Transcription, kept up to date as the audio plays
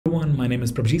Everyone, my name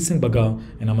is Prabjeet Singh Bagga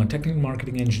and I'm a technical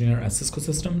marketing engineer at Cisco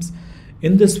Systems.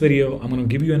 In this video, I'm going to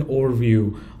give you an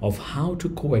overview of how to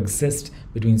coexist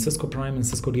between Cisco Prime and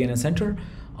Cisco DNS Center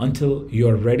until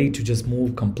you're ready to just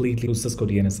move completely to Cisco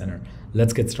DNS Center.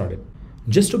 Let's get started.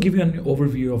 Just to give you an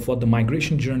overview of what the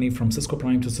migration journey from Cisco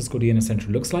Prime to Cisco DNS Center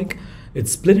looks like,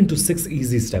 it's split into 6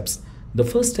 easy steps. The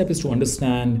first step is to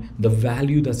understand the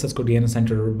value that Cisco DNS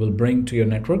Center will bring to your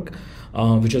network,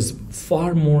 which is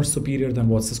far more superior than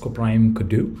what Cisco Prime could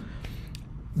do.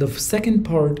 The second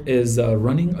part is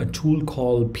running a tool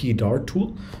called PDART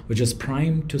tool, which is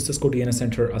Prime to Cisco DNS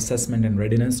Center Assessment and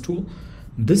Readiness tool.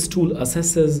 This tool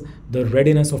assesses the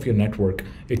readiness of your network.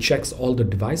 It checks all the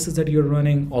devices that you're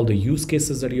running, all the use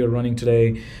cases that you're running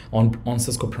today on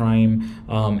Cisco Prime,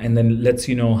 and then lets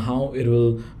you know how it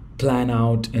will plan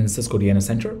out in Cisco DNS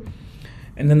Center.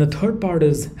 And then the third part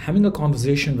is having a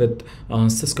conversation with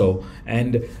Cisco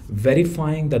and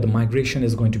verifying that the migration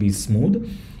is going to be smooth.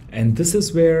 And this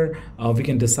is where we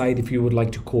can decide if you would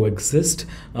like to coexist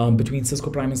between Cisco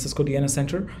Prime and Cisco DNS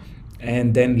Center,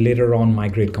 and then later on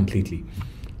migrate completely.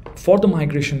 For the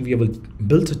migration, we have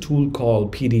built a tool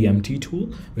called PDMT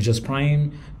tool, which is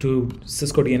Prime to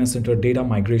Cisco DNS Center Data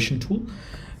Migration Tool.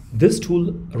 This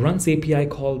tool runs API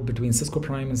call between Cisco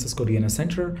Prime and Cisco DNS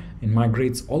Center and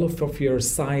migrates all of your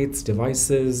sites,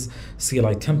 devices,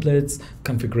 CLI templates,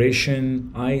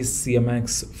 configuration, ICE,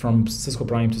 CMX from Cisco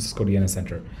Prime to Cisco DNS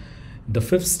Center. The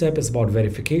fifth step is about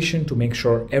verification to make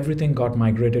sure everything got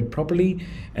migrated properly.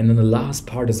 And then the last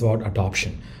part is about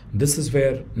adoption. This is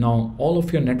where now all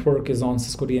of your network is on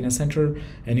Cisco DNS Center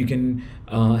and you can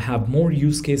have more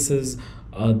use cases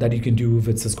that you can do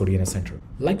with Cisco DNS Center.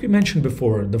 Like we mentioned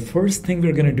before, the first thing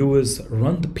we're going to do is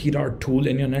run the PDART tool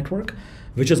in your network,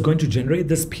 which is going to generate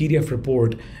this PDF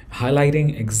report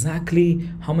highlighting exactly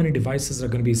how many devices are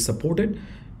going to be supported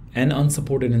and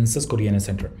unsupported in Cisco DNS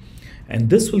Center. And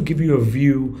this will give you a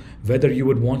view whether you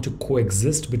would want to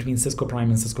coexist between Cisco Prime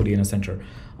and Cisco DNS Center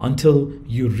until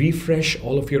you refresh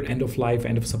all of your end of life,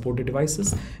 end of supported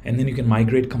devices, and then you can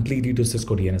migrate completely to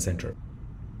Cisco DNS Center.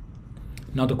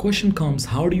 Now the question comes,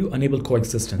 how do you enable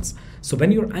coexistence? So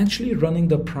when you're actually running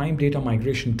the Prime Data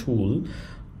Migration tool,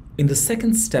 in the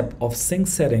second step of sync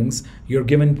settings, you're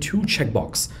given 2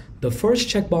 checkboxes. The first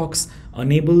checkbox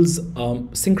enables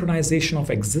synchronization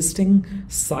of existing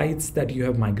sites that you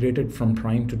have migrated from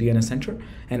Prime to DNS Center,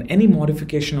 and any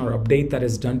modification or update that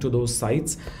is done to those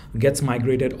sites gets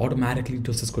migrated automatically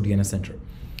to Cisco DNS Center.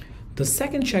 The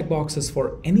second checkbox is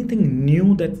for anything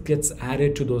new that gets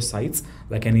added to those sites,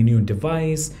 like any new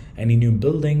device, any new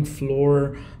building,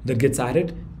 floor that gets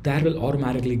added, that will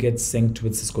automatically get synced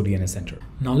with Cisco DNS Center.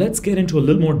 Now let's get into a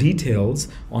little more details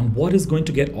on what is going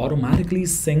to get automatically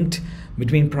synced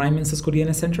between Prime and Cisco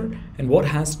DNS Center and what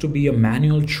has to be a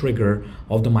manual trigger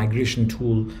of the migration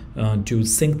tool to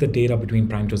sync the data between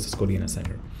Prime to Cisco DNS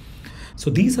Center. So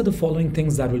these are the following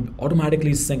things that will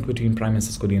automatically sync between Prime and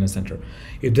Cisco DNS Center.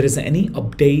 If there is any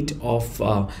update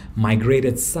of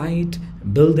migrated site,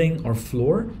 building, or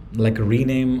floor, like a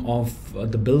rename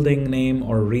of the building name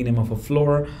or a rename of a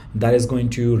floor, that is going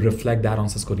to reflect that on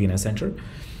Cisco DNS Center.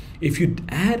 If you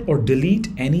add or delete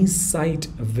any site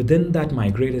within that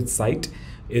migrated site,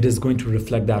 it is going to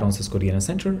reflect that on Cisco DNS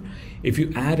Center. If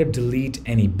you add or delete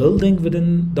any building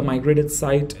within the migrated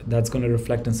site, that's going to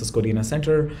reflect in Cisco DNS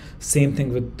Center. Same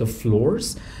thing with the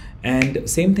floors, and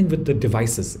same thing with the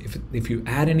devices. If you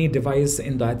add any device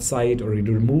in that site or you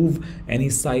remove any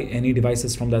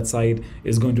devices from that site,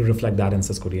 is going to reflect that in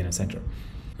Cisco DNS Center.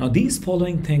 Now these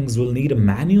following things will need a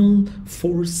manual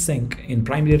force sync in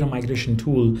Prime Data Migration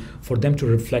tool for them to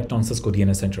reflect on Cisco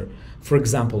DNS Center. For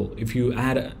example, if you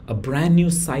add a brand new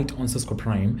site on Cisco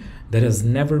Prime that has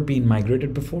never been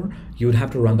migrated before, you would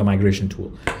have to run the migration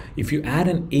tool. If you add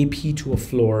an AP to a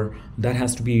floor, that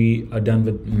has to be done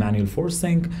with manual force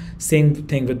sync. Same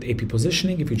thing with AP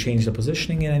positioning. If you change the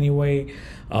positioning in any way,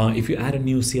 if you add a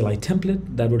new CLI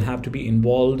template, that would have to be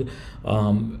involved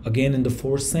again in the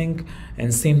force sync,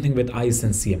 and same thing with ICE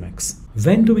and CMX.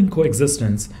 When doing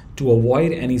coexistence, to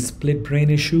avoid any split brain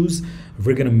issues,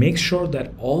 we're going to make sure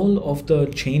that all of the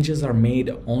changes are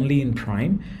made only in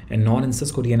Prime and not in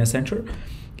Cisco DNS Center.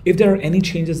 If there are any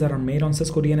changes that are made on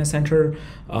Cisco DNS Center,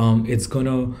 it's going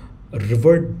to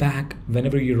revert back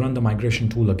whenever you run the migration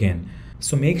tool again.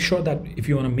 So make sure that if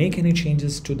you want to make any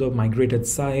changes to the migrated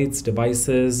sites,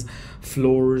 devices,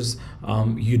 floors,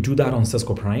 you do that on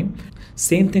Cisco Prime.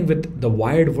 Same thing with the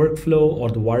wired workflow or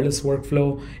the wireless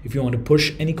workflow. If you want to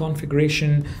push any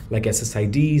configuration like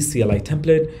SSID, CLI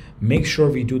template, make sure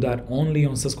we do that only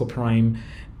on Cisco Prime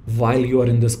while you are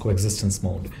in this coexistence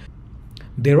mode.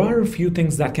 There are a few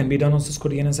things that can be done on Cisco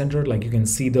DNS Center, like you can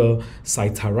see the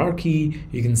sites hierarchy,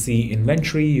 you can see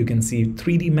inventory, you can see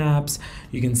 3D maps,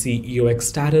 you can see EOX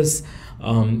status,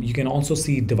 you can also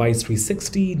see device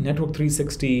 360, network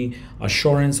 360,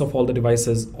 assurance of all the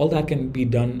devices. All that can be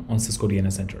done on Cisco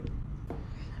DNS Center.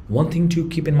 One thing to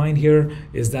keep in mind here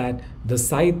is that the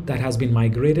site that has been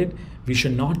migrated, we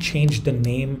should not change the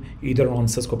name either on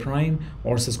Cisco Prime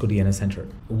or Cisco DNS Center.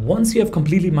 Once you have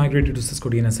completely migrated to Cisco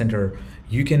DNS Center,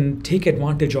 you can take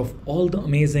advantage of all the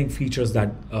amazing features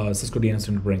that Cisco DNS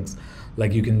Center brings.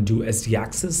 Like you can do SD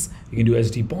access, you can do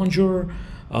SD Bonjour,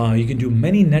 you can do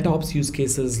many NetOps use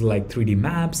cases like 3D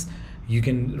maps, you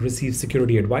can receive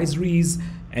security advisories,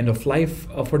 end of life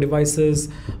for devices.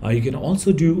 You can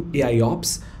also do AI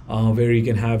Ops, where you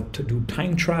can have to do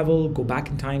time travel, go back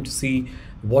in time to see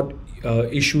what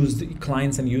issues the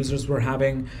clients and users were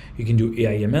having. You can do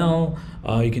AI/ML,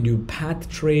 you can do path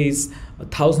trace,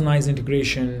 thousand eyes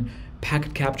integration,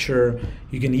 packet capture.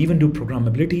 You can even do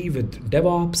programmability with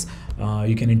DevOps.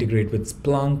 You can integrate with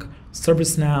Splunk,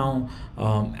 ServiceNow,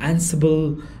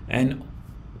 Ansible, and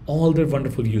all the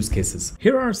wonderful use cases.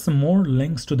 Here are some more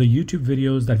links to the YouTube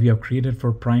videos that we have created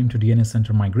for Prime to DNS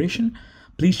Center migration.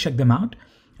 Please check them out.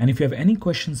 And if you have any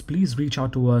questions, please reach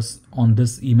out to us on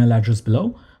this email address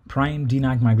below,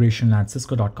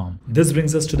 primednacmigration@cisco.com. This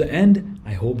brings us to the end.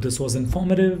 I hope this was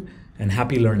informative and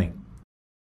happy learning.